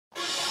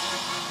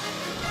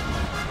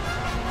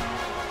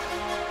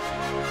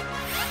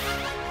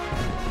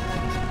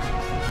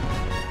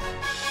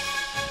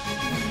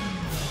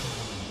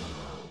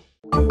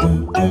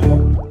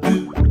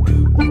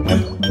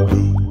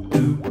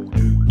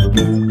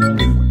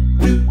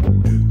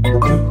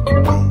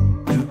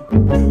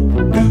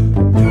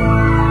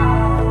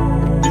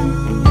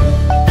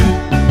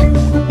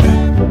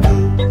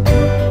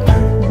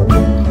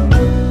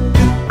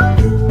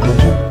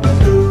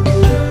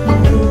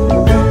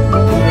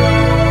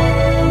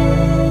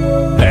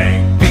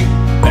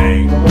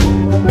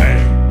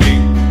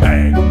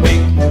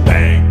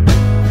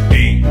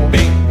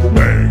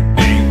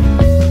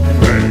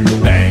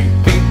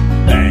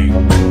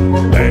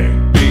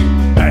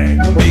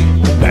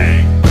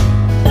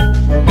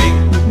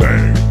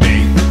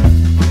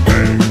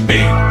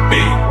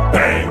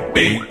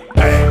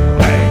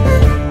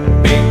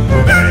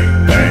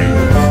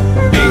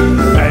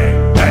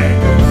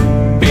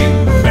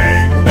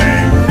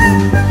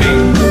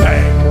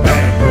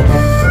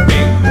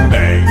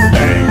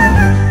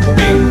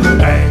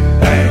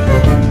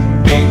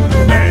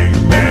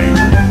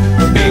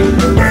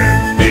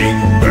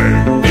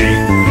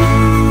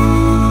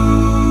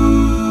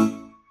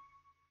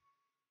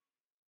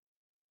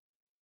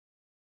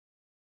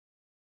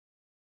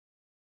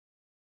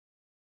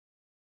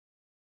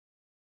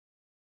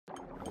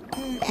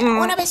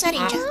اونو بذار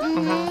اینجا.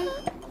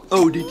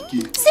 آره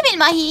دیگه. سیبیل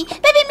ماهی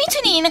ببین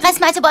میتونی این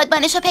قسمت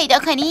بادبانش رو پیدا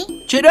کنی؟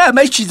 چرا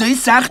همش چیزای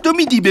سخت رو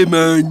میدی به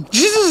من؟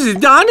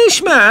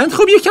 دانشمند،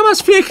 خب یکم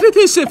از فکرت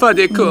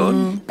استفاده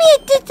کن.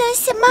 بیده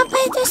دست من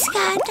پیداست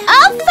کردم.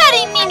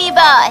 آفرین مینی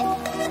بال.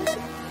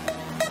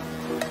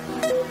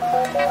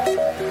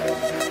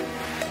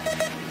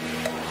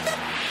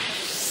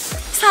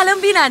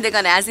 سلام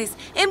بینندگان عزیز،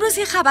 امروز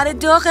یه خبر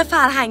داغ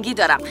فرهنگی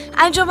دارم.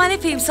 انجمن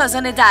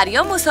فیلمسازان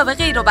دریا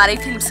مسابقه ای رو برای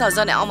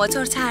فیلمسازان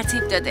آماتور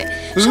ترتیب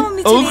داده. شما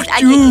میتونید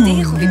اگه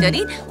ایده خوبی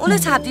دارید اونو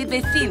تبدیل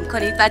به فیلم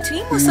کنید و توی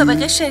این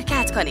مسابقه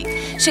شرکت کنید.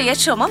 شاید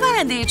شما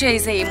برنده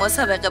جایزه این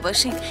مسابقه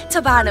باشید.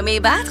 تا برنامه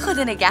بعد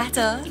خدا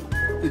نگهدار.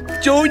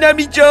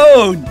 جونمی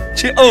جان،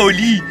 چه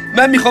عالی.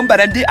 من میخوام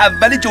برنده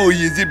اول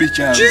جایزه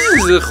بشم.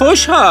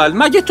 خوشحال،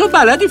 مگه تو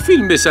بلدی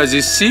فیلم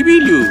بسازی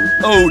سیبیلو؟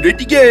 آره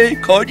دیگه،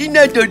 کاری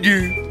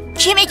نداری.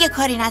 کی میگه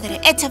کاری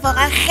نداره؟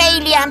 اتفاقا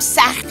خیلی هم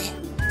سخته.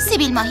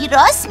 سیبیل ماهی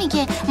راست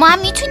میگه، ما هم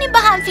میتونیم با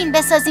هم فیلم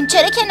بسازیم،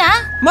 چرا که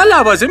نه؟ ما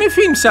لوازم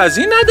فیلم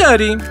سازی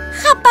نداریم.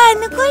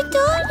 خبرنگار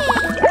داره.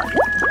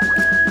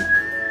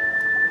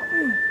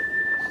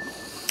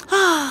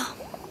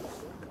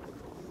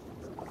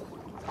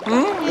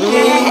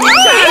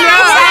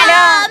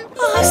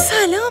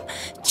 سلام.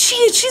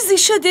 چیه چیزی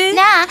شده؟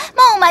 نه،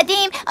 ما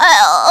اومدیم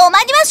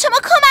از شما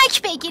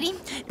کمک بگیریم.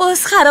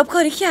 باز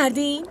خرابکاری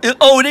کردیم؟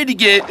 آره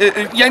دیگه،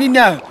 یعنی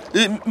نه،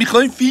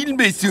 میخوایم فیلم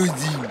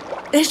بسازیم.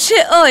 چه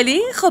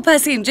عالی. خب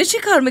پس اینجا چی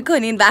کار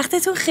میکنین؟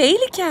 وقتتون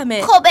خیلی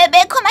کمه. خب به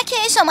کمک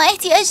شما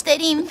احتیاج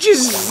داریم.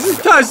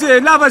 تازه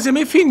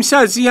لوازم فیلم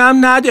سازی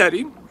هم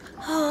نداریم.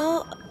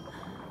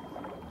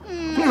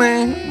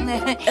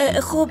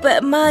 خب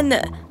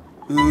من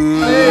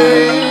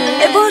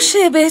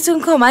باشه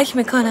بهتون کمک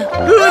میکنم،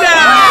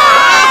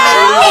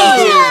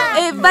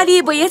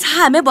 ولی باید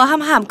همه با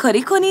هم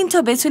همکاری کنین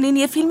تا بتونین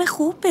یه فیلم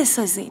خوب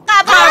بسازین.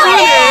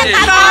 قبوله.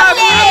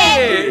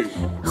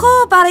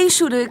 خب برای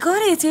شروع کار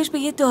احتیاج به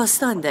یه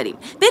داستان داریم.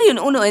 برین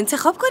اونو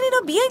انتخاب کنین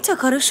و بیاین تا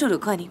کارو شروع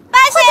کنیم.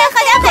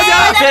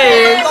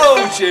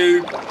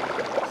 باشه.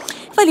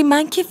 ولی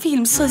من که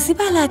فیلم سازی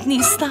بلد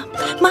نیستم،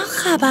 من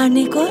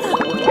خبرنگارم.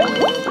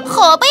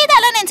 خب باید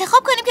الان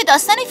انتخاب کنیم که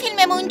داستان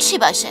فیلممون چی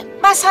باشه.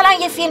 مثلا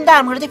یه فیلم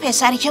در مورد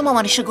پسری که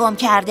مامانشو گم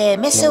کرده،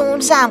 مثل اون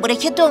زنبوره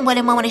که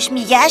دنبال مامانش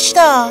میگشت.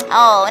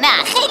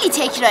 نه خیلی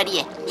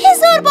تکراریه،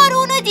 1000 بار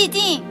اونو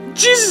دیدیم.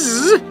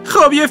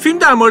 خب یه فیلم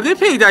در مورد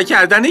پیدا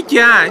کردن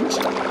گنج.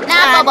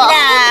 نه بابا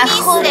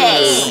خوب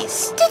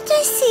نیست.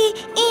 دوستی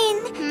این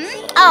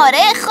آره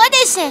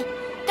خودشه،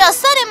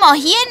 داستان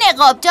ماهی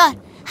نقابدار.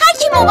 هر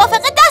کی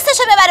موافقه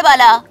دستشو ببره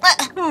بالا.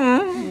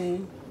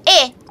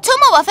 تو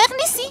موافق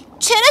نیستی؟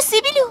 چرا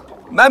سیبیلو؟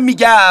 من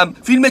میگم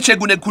فیلم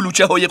چگونه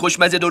کلوچه های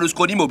خوشمزه درست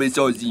کنیم و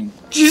بسازیم.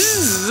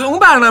 اون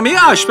برنامه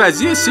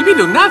آشپزی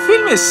سیبیلو، نه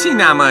فیلم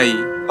سینمایی.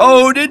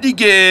 آره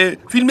دیگه،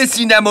 فیلم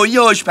سینمایی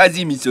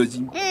آشپزی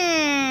میسازیم.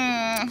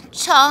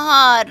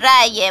 4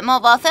 رأی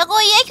موافق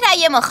و 1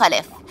 رأی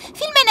مخالف.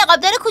 فیلم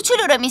نقابدار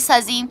کوچولو رو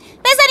میسازیم.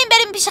 بذاریم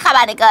بریم پیش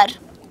خبرنگار.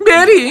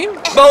 بریم؟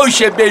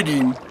 باشه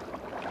بریم.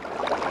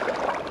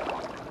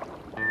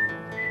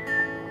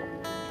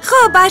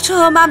 خب بچه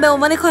ها، من به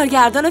عنوان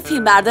کارگردان و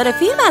فیلمبردار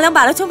فیلم الان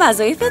براتون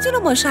وظایفتون رو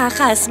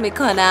مشخص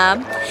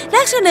میکنم.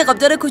 نقش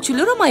نقابدار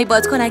کوچولو رو ماهی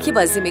بادکنکی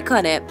بازی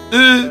میکنه.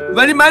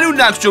 ولی من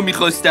اون نقش رو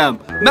میخواستم.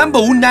 من با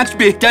اون نقش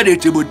بهتر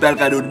ارتباط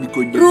برقرار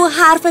میکنم. رو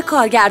حرف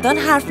کارگردان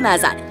حرف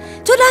نزن.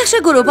 تو نقش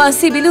گروبان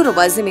سیبیلو رو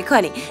بازی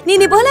میکنی.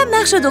 نینی بالم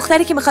نقش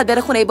دختری که میخواد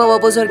بره خونه بابا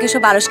بزرگش و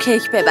براش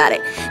کیک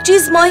ببره.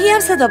 جیز ماهی هم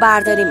صدا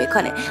برداری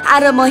میکنه.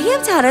 اره ماهی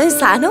هم طراح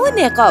صحنه و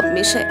نقاب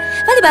میشه.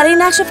 ولی برای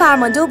نقش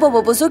فرمانده و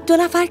بابا بزرگ 2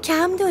 نفر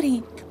کم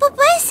داریم.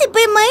 بابا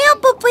سیبیل ماهی و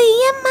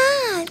بابایی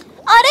من.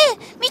 آره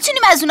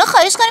میتونیم از اونا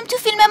خواهش کنیم تو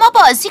فیلم ما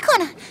بازی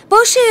کنن.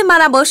 باشه،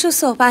 منم باشو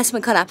صحبت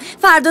میکنم.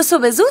 فردا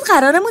صبح زود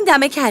قرارمون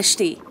دم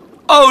کشتی.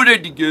 آره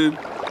دیگه.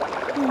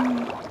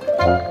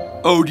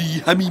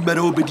 آری همین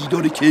مرا به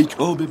دیدار کیک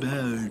ها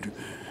ببر.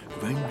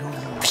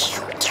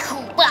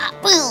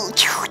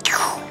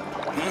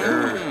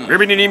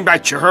 ببینین این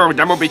بچه ها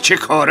آدمو به چه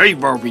کارایی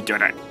وامی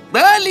دارن.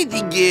 بله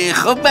دیگه،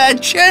 خب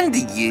بچه‌ن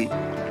دیگه.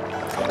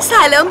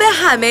 سلام به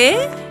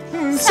همه.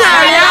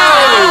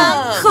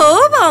 سلام.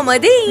 خب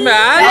آماده ای؟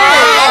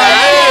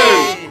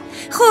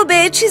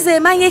 خب چیزه،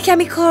 من یه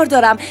کمی کار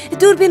دارم.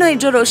 دوربینو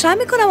اینجا روشن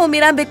میکنم و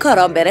میرم به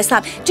کارام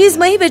برسم.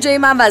 جیزمایی به جای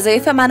من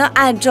وظایف منو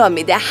انجام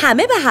میده.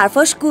 همه به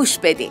حرفاش گوش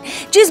بدین.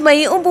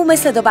 جیزمایی اون بوم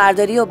صدا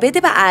برداری و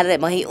بده به اره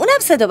ماهی، اونم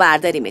صدا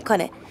برداری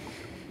میکنه.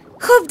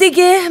 خب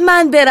دیگه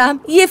من برم.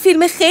 یه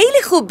فیلم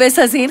خیلی خوب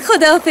بسازین.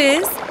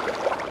 خداحافظ.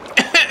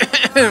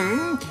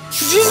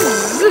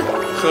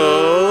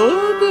 خب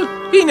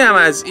اینم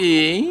از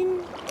این.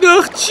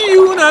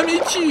 جیونم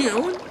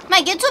جیون.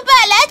 مگه تو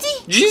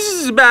بلدی؟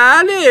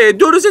 بله،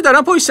 2 روزه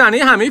دارم پشت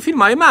صحنه همه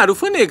فیلم های معروف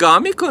رو نگاه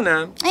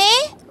میکنم.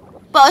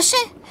 باشه،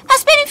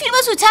 پس بریم فیلم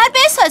رو زودتر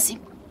بسازیم.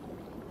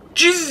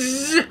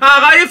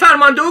 آقای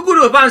فرمانده و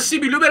گروهبان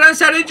سیبیلو برن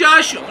سر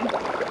جاشون.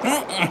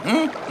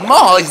 ما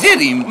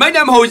حاضریم.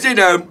 منم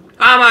حاضرم.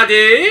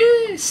 آماده؟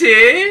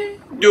 3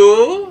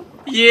 2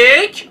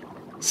 1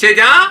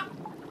 صدا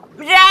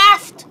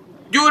رفت.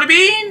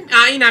 دوربین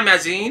اینم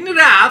از این.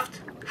 رفت.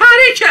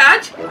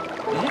 حرکت.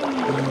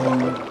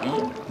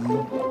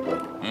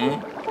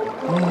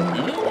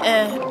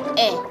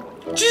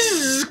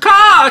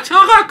 کات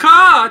آقا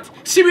کات.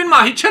 سیبیل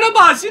ماهی چرا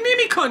بازی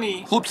نمی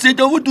کنی؟ خب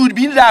صدا و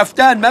دوربین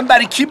رفتن، من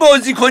برای کی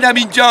بازی کنم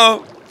اینجا؟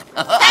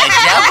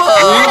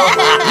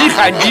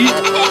 میخندید؟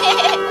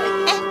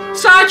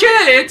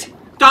 ساکت.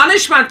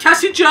 دانشمند،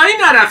 کسی جایی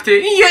نرفته.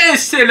 این یه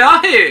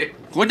اصطلاحه.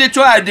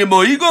 خودتو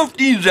ارمایی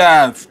گفتین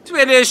رفت.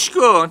 ولش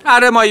کن.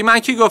 ارمایی من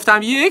که گفتم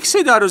یک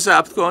صدا رو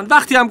ضبط کن.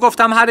 وقتی هم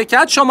گفتم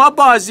حرکت شما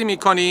بازی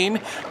میکنین.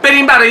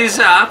 بریم برای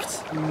ضبط.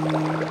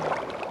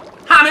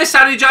 همه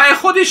سر جای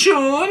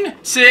خودشون.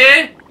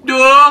 3 2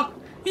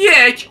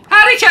 1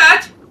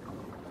 حرکت.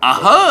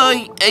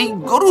 آهای ای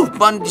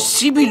گروهبان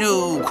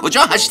سیبیلو،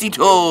 کجا هستی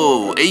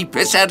تو؟ ای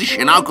پسر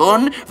شنا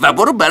کن و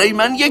برو برای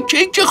من یک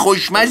کیک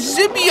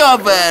خوشمزه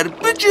بیاور.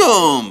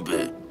 بجنب.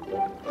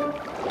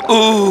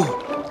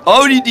 اوه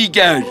آری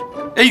دیگر.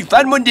 ای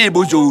فرمانده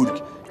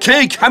بزرگ،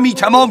 کیک همی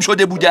تمام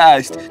شده بوده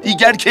است.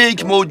 دیگر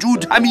کیک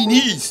موجود همی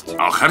نیست.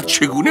 آخر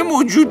چگونه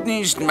موجود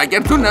نیست؟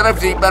 مگر تو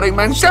نرفتی برای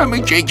من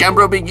سهم کیکم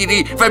را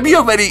بگیری و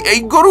بیاوری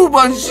ای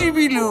گروهبان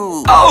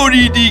سیبیلو؟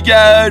 آری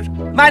دیگر،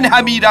 من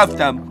همی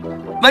رفتم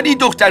ولی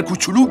دختر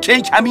کوچولو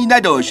کیک همی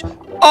نداشت.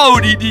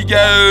 آری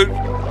دیگر.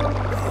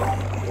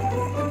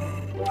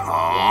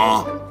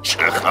 چه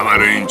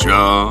خبره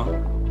اینجا؟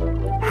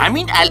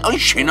 همین الان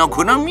شنا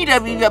کنم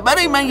میروی و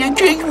برای من یک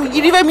کیک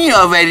میگیری و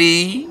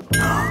میآوری؟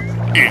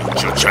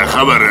 اینجا چه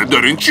خبره؟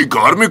 دارین چی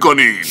کار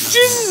میکنین؟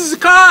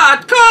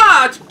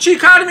 کات چی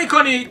کار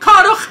میکنی؟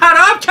 کارو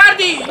خراب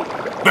کردی.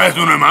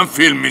 بدون من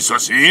فیلم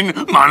میسازین؟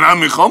 منم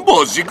میخوام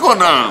بازی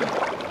کنم.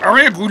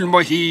 آقای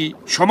گولماهی،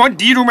 شما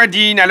دیر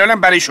اومدین،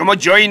 الانم برای شما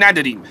جایی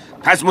نداریم.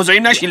 پس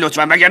مزاحم نشین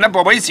لطفا، وگرنه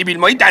بابای سیبیل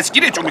ماهی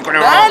دستگیرتون میکنه.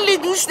 بله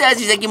دوست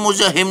عزیز، اگه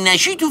مزاحم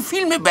نشی تو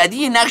فیلم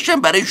بعدی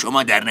نقشم برای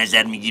شما در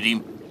نظر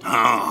میگیریم.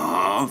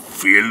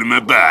 فیلم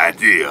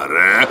بعدی؟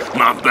 آره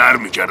من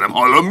برمیگردم،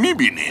 حالا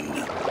میبینین.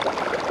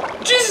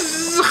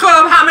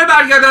 خب همه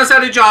برگردن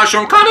سر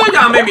جاشون. کارو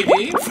ادامه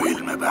میدی؟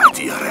 فیلم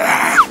بعدی؟ آره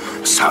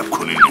سب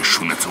کنین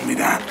نشونتون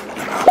میدن.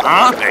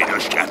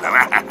 پیداش کردم.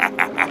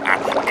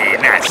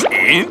 این از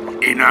این،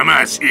 اینم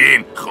از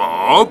این.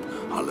 خب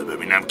حالا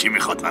ببینم کی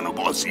میخواد منو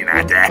بازی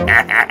نده.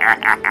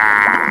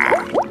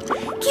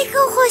 کیک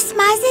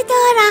خوشمزه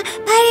دارم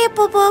برای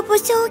بابا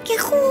بزرگ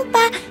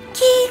خوبم.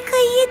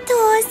 کیکای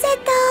تازه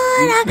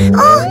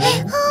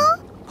دارم.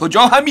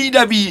 کجا همی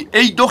روی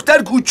ای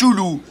دختر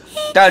کوچولو؟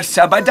 در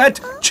سبدت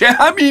چه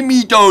همی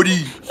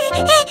میداری؟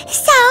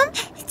 سام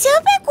جا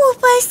بگو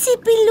با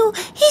سیبیلو،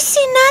 هیچی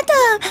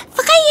ندارم،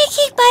 فقط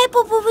یکی برای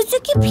بابا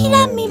بزرگ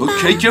پیرم میبرم.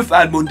 تو کیک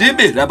فرمانده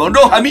مهربان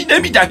را همی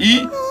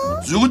نمیدهی؟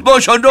 زود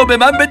باش آن را به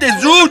من بده،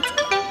 زود.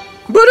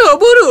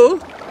 برو.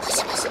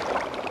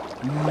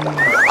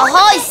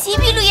 آهای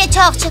سیبیلوی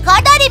چاق، چه کار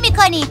داری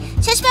میکنی؟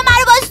 چشم من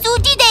رو باز دور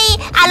دیده ای؟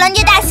 الان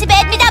یه دستی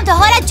بهت میدم تا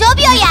حالت جا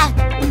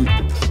بیاید.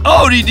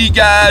 آری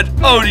دیگر،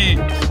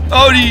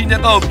 آری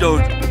نقاب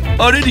دار.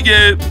 آره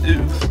دیگه.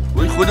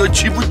 وای خدا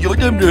چی بود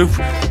یادم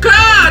رفت.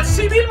 کات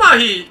سیبیل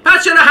ماهی،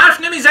 پس چرا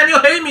حرف نمیزنی و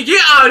هی میگی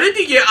آره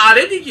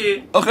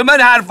دیگه؟ آخه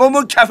من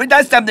حرفامو کف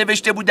دستم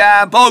نوشته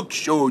بودم، پاک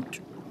شد.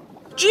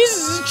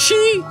 چی؟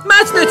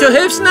 متن تو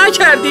حفظ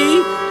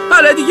نکردی؟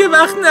 حالا دیگه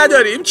وقت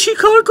نداریم. چی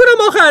کار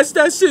کنم آخه از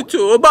دست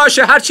تو؟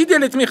 باشه هرچی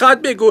دلت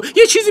میخواد بگو.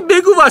 یه چیزی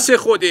بگو واسه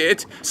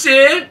خودت.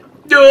 3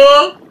 2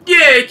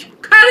 1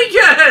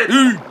 حرکت.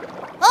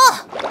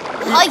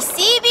 آی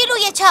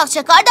سیبیلوی چاق،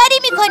 چه کار داری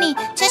میکنی؟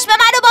 چشم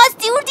من رو باز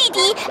دور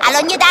دیدی؟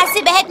 الان یه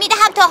درسی بهت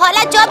میدهم تا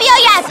حالت جا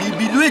بیاید.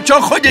 سیبیلوی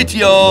چاق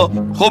خودتی ها.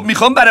 خب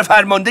میخوام برای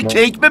فرمانده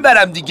کیک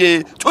ببرم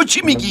دیگه. تو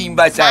چی میگی این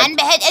وسط؟ من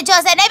بهت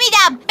اجازه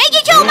نمیدم.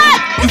 بگی که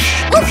اومد.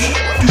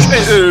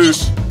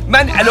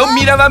 من الان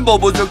میروم با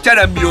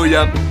بزرگترم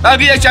میایم.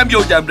 بقیه‌شم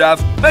یادم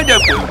رفت. من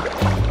نفهم.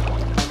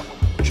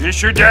 چه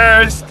شده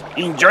است؟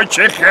 اینجا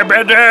چه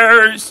خبر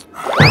است؟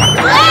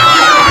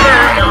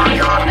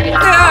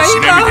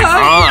 نمیدید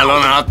ها؟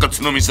 الان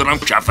حقتونو میذارم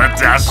کف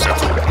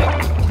دستتون.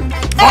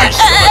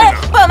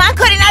 با من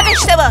کاری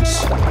نداشته باش.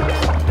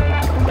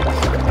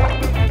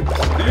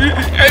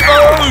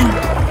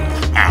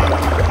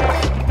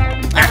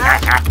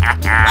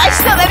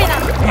 وایسا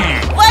ببینم.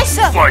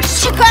 وایسا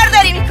چی کار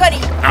داری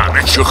میکنی؟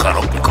 همه چیو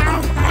خراب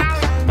میکنم.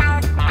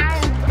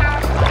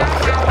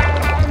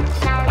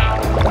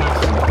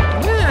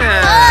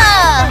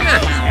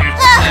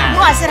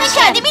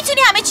 فکر کردی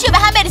میتونی همه چیو به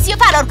هم بریزی و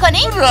فرار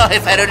کنی؟ راه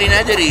فراری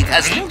نداری.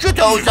 تسلیم شو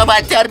تا اوضاع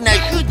بدتر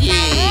نشدی.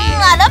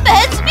 الان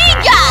بهت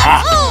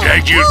میگم.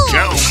 بگیر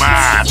که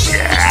اومد.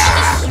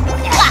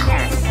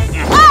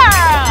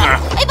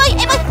 ای بای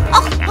ای بای.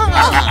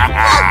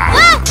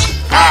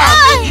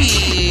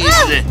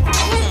 بگیر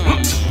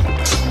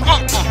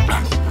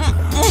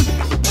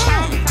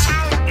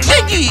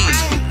بگیر.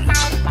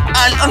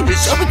 الان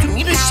حسابتو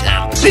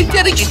میرسم.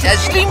 بهتره که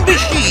تسلیم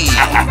بشی.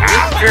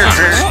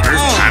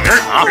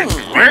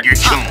 بگیر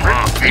که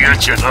اومد. بیا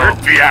چطور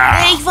بیا.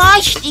 ای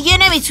واش دیگه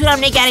نمیتونم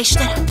نگرش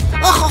دارم.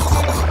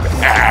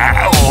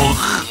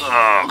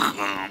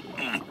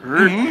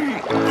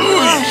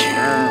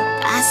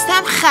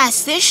 دستم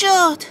خسته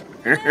شد.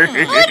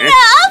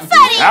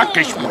 آفرین.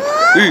 حقش بود.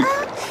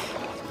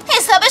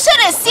 حسابشو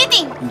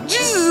رسیدیم.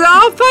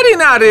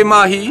 آفرین اره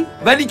ماهی.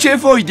 ولی چه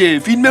فایده؟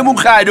 فیلممون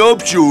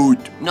خراب شد.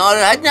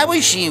 ناراحت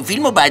نباشین.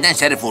 فیلمو بعداً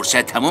سر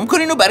فرصت تمام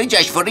کنین و برای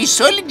جشنواره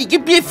سال دیگه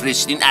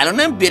بفرستین.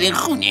 الانم برین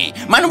خونه.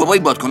 من و بابای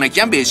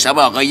بادکنکیم به حساب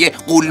آقای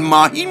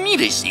قولماهی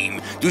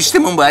میرسیم.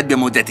 دوستمون باید به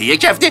مدت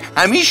 1 هفته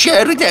همین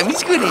شهر رو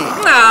تمیز کنه.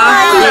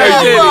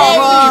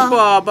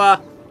 بابا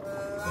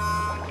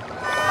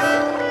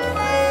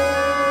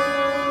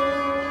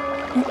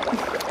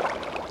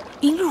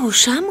این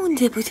روشن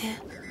مونده بوده.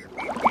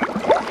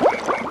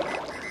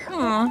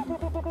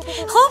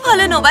 خب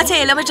حالا نوبت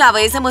اعلام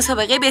جوایز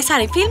مسابقه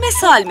بهترین فیلم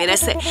سال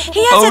میرسه.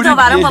 هیئت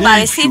داوران با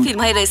بررسی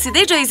فیلم‌های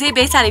رسیده جایزه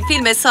بهترین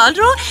فیلم سال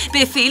رو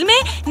به فیلم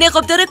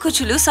نقابدار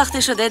کوچولو ساخته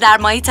شده در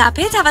ماهی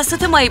تپه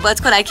توسط ماهی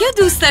بادکنکی و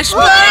دوستش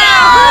میده.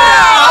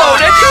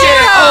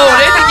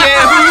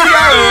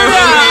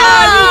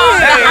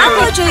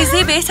 اما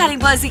جایزه بهترین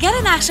بازیگر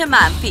نقش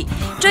منفی،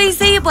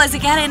 جایزه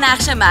بازیگر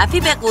نقش منفی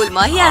به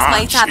قولماهی از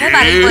ماهی تپه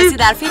برای بازی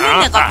در فیلم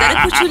نقابدار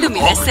کوچولو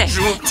میرسه.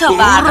 تا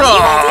برنامه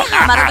بعدی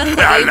همه رو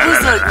به خدای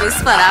بزرگ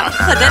میسپارم.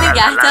 خدا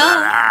نگهدار.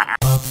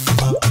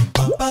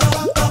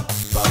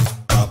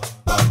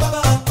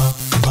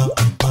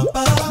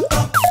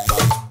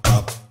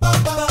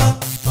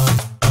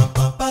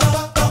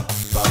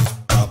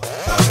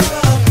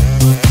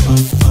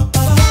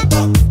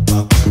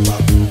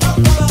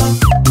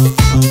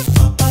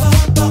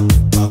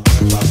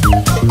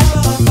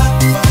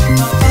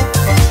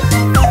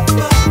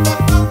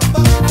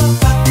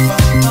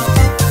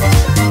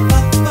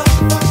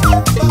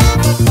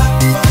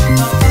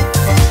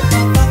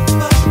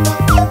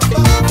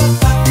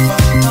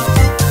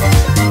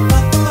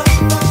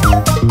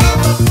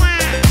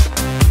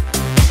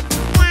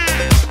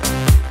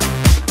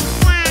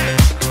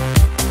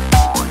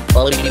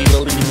 Body,